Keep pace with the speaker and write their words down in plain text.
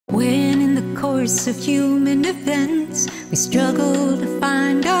course of human events, we struggle to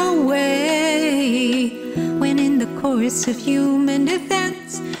find our way. When in the course of human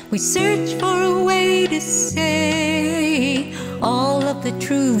events, we search for a way to say all of the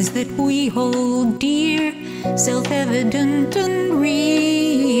truths that we hold dear, self-evident and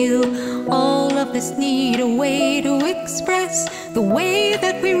real. All of us need a way to express the way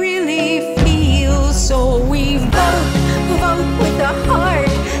that we really feel. So we vote with the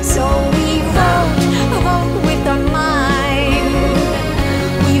heart,